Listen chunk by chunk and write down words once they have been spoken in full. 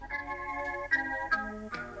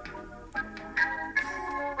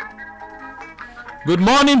Good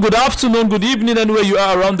morning, good afternoon, good evening, anywhere you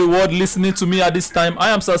are around the world listening to me at this time. I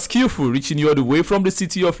am Sir Skillful, reaching you all the way from the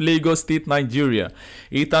city of Lagos State, Nigeria.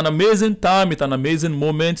 It's an amazing time, it's an amazing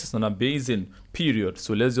moment, it's an amazing period.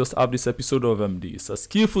 So let's just have this episode of the Sir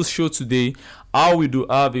Skillful show today. How we do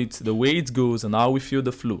have it, the way it goes, and how we feel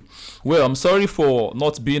the flow. Well, I'm sorry for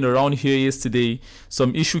not being around here yesterday.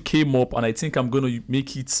 Some issue came up, and I think I'm going to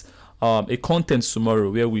make it a content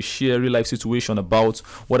tomorrow where we share real life situation about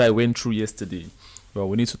what I went through yesterday. Well,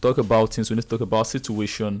 we need to talk about things, we need to talk about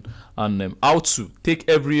situation and how to take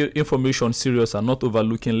every information serious and not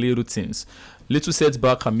overlooking little things. Little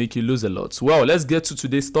setback can make you lose a lot. Well, let's get to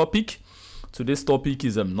today's topic. Today's topic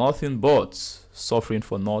is nothing but suffering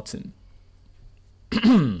for nothing.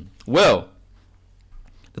 Well,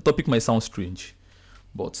 the topic might sound strange,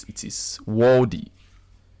 but it is worthy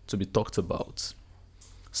to be talked about.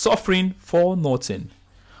 Suffering for nothing.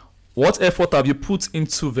 What effort have you put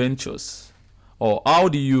into ventures? Or how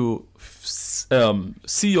do you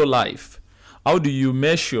see your life? How do you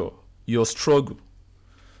measure your struggle?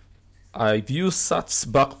 Have you sat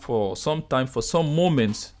back for some time, for some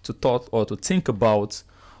moments to thought or to think about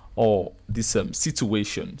all these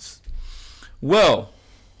situations? Well,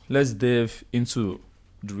 let's dive into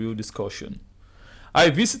the real discussion. I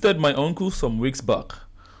visited my uncle some weeks back.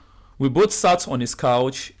 We both sat on his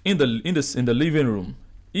couch in the living room.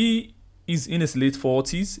 He is in his late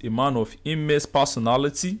 40s, a man of immense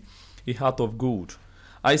personality, a heart of gold.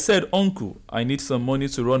 I said, Uncle, I need some money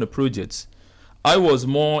to run a project. I was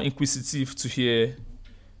more inquisitive to hear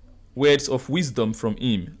words of wisdom from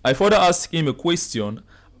him. I further asked him a question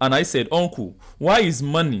and I said, Uncle, why is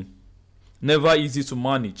money never easy to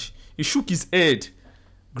manage? He shook his head,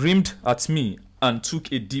 grinned at me, and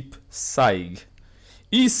took a deep sigh.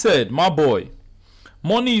 He said, my boy,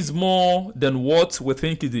 money is more than what we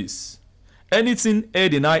think it is. Anything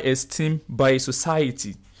held in high esteem by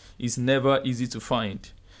society is never easy to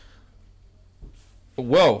find.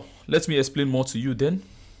 Well, let me explain more to you then.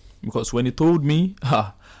 Because when he told me,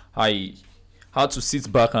 I had to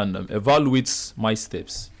sit back and evaluate my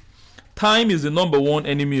steps. Time is the number one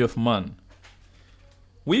enemy of man.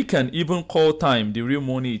 We can even call time the real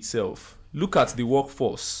money itself. Look at the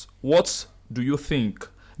workforce. What do you think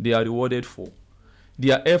they are rewarded for?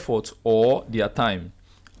 Their effort or their time?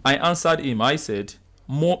 I answered him. I said,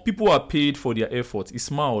 more people are paid for their effort. He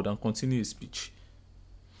smiled and continued his speech.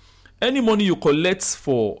 Any money you collect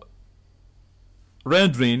for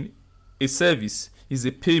rendering a service is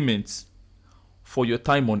a payment for your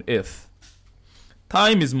time on earth.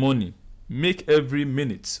 Time is money. Make every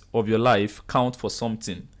minute of your life count for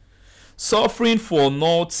something. Suffering for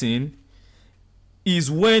nothing is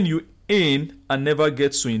when you earn and never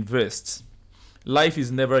get to invest. Life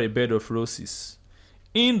is never a bed of roses.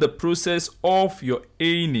 In the process of your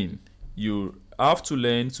earning, you have to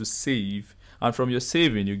learn to save, and from your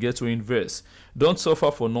saving, you get to invest. Don't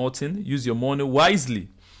suffer for nothing. Use your money wisely.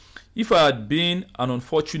 If I had been an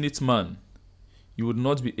unfortunate man, you would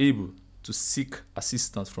not be able to seek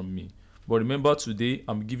assistance from me. But remember, today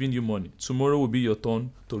I'm giving you money. Tomorrow will be your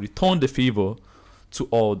turn to return the favor to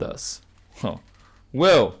others.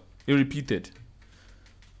 Well, he repeated,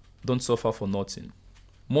 don't suffer for nothing.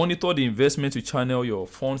 Monitor the investment you channel your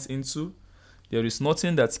funds into. There is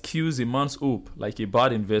nothing that kills a man's hope like a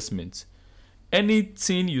bad investment.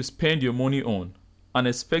 Anything you spend your money on and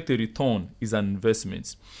expect a return is an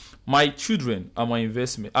investment. My children are my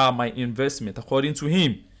investment according to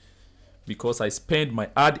him, because I spend my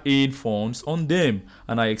hard-earned funds on them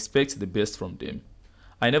and I expect the best from them.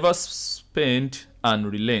 I never spend and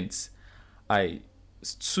relent. I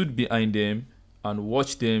stood behind them and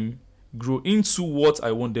watched them grow into what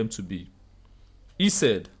I want them to be. He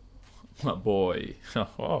said, my boy,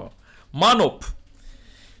 man up.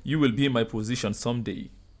 You will be in my position someday.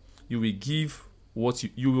 You will give what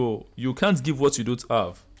you can't give what you don't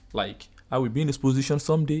have. Like, I will be in this position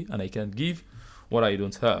someday and I can give what I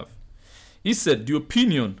don't have. He said, the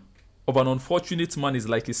opinion of an unfortunate man is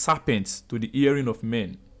like a serpent to the hearing of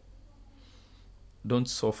men. Don't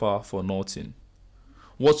suffer for nothing.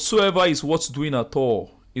 Whatsoever is worth doing at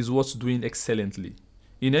all is worth doing excellently.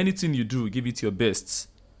 In anything you do, give it your best.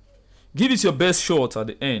 Give it your best shot at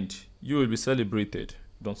the end. You will be celebrated.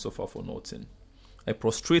 Don't suffer for nothing. I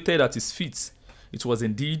prostrated at his feet. It was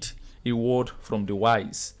indeed a word from the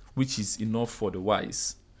wise, which is enough for the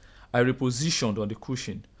wise. I repositioned on the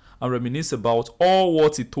cushion and reminisced about all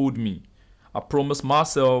what he told me. I promised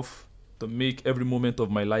myself to make every moment of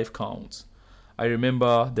my life count. I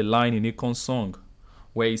remember the line in Akon's song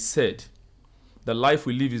where he said, the life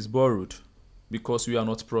we live is borrowed because we are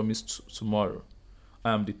not promised tomorrow.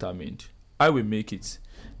 I am determined. I will make it.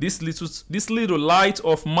 This little light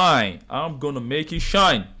of mine, I'm going to make it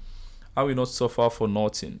shine. I will not suffer for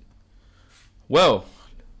nothing. Well,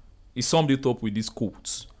 he summed it up with these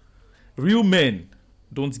quotes. Real men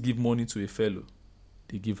don't give money to a fellow.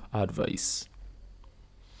 They give advice.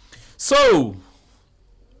 So,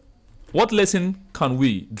 what lesson can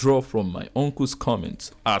we draw from my uncle's comment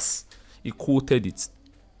as he quoted it?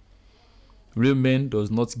 Real men does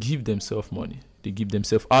not give themselves money. They give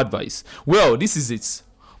themselves advice. Well, this is it.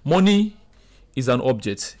 Money is an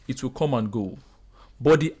object. It will come and go.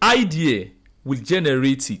 But the idea will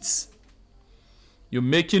generate it. You're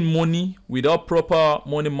making money without proper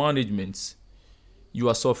money management. You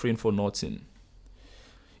are suffering for nothing.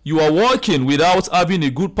 You are working without having a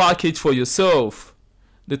good package for yourself.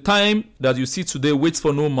 The time that you see today waits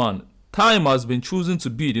for no man. Time has been chosen to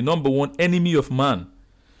be the number one enemy of man.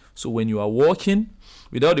 So when you are working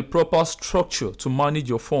without the proper structure to manage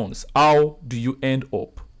your funds, how do you end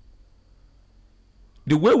up?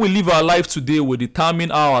 The way we live our life today will determine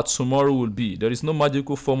how our tomorrow will be. There is no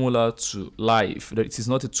magical formula to life. It is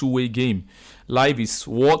not a two-way game. Life is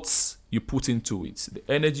what you put into it. The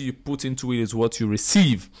energy you put into it is what you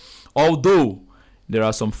receive. Although there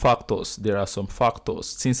are some factors.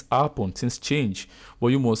 Things happen, things change. But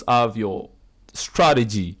you must have your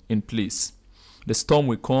strategy in place. The storm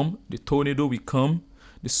will come, the tornado will come,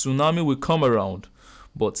 the tsunami will come around.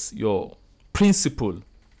 But your principle,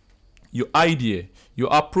 your idea, your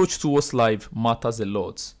approach towards life matters a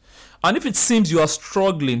lot. And if it seems you are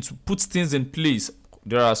struggling to put things in place,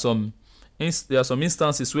 there are some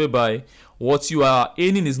instances whereby what you are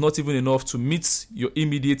earning is not even enough to meet your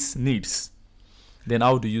immediate needs. Then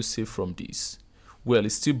how do you save from this? Well,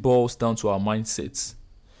 it still boils down to our mindsets.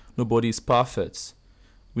 Nobody is perfect.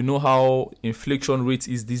 We know how inflation rate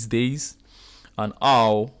is these days and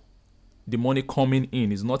how the money coming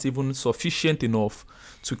in is not even sufficient enough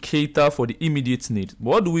to cater for the immediate need. But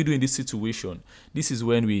what do we do in this situation? This is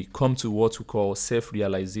when we come to what we call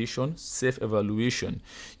self-realization, self-evaluation.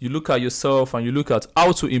 You look at yourself and you look at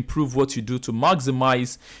how to improve what you do to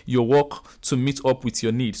maximize your work to meet up with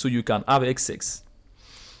your need so you can have excess.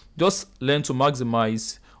 Just learn to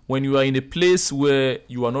maximize. When you are in a place where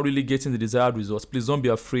you are not really getting the desired results, please don't be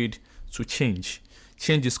afraid to change.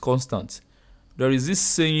 Change is constant. There is this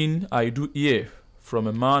saying I do hear from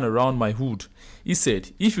a man around my hood. He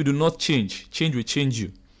said, if you do not change, change will change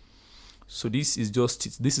you. So this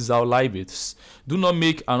is how life is. Do not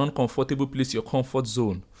make an uncomfortable place your comfort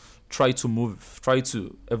zone. Try to move. Try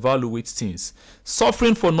to evaluate things.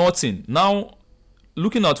 Suffering for nothing. Now,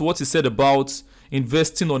 looking at what he said about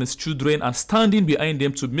investing on his children and standing behind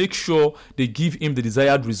them to make sure they give him the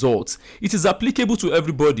desired results. It is applicable to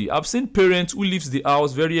everybody. I've seen parents who leave the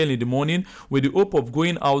house very early in the morning with the hope of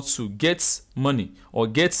going out to get money or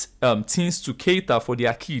get things to cater for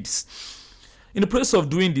their kids. In the process of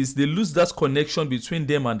doing this, they lose that connection between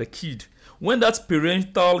them and the kid. When that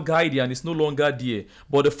parental guardian is no longer there,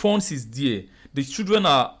 but the funds is there, the children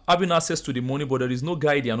are having access to the money, but there is no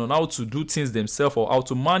guardian on how to do things themselves or how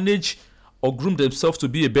to manage or groom themselves to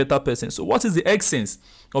be a better person. So what is the essence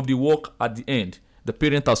of the work at the end? The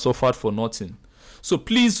parent has suffered for nothing. So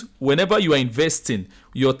please, whenever you are investing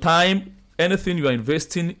your time, anything you are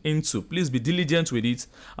investing into, please be diligent with it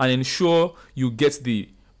and ensure you get the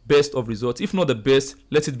best of results. If not the best,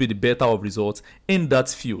 let it be the better of results in that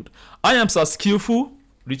field. I am Sir Skillful,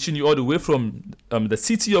 reaching you all the way from the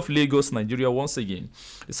city of Lagos, Nigeria once again.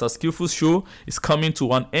 The Sir Skillful show is coming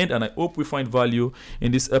to an end, and I hope we find value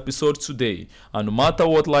in this episode today. And no matter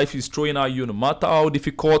what life is throwing at you, no matter how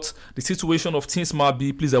difficult the situation of things might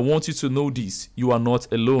be, please, I want you to know this: you are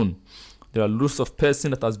not alone. There are lots of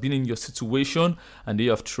persons that has been in your situation and they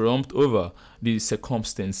have triumphed over these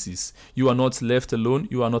circumstances. You are not left alone.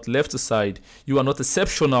 You are not left aside. You are not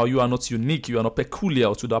exceptional. You are not unique. You are not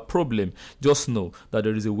peculiar to that problem. Just know that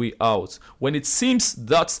there is a way out. When it seems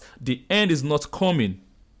that the end is not coming,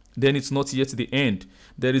 then it's not yet the end.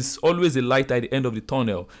 There is always a light at the end of the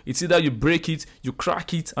tunnel. It's either you break it, you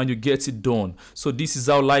crack it, and you get it done. So this is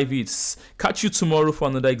how life is. Catch you tomorrow for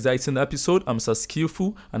another exciting episode. I'm Sir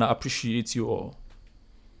Skillful, and I appreciate you all.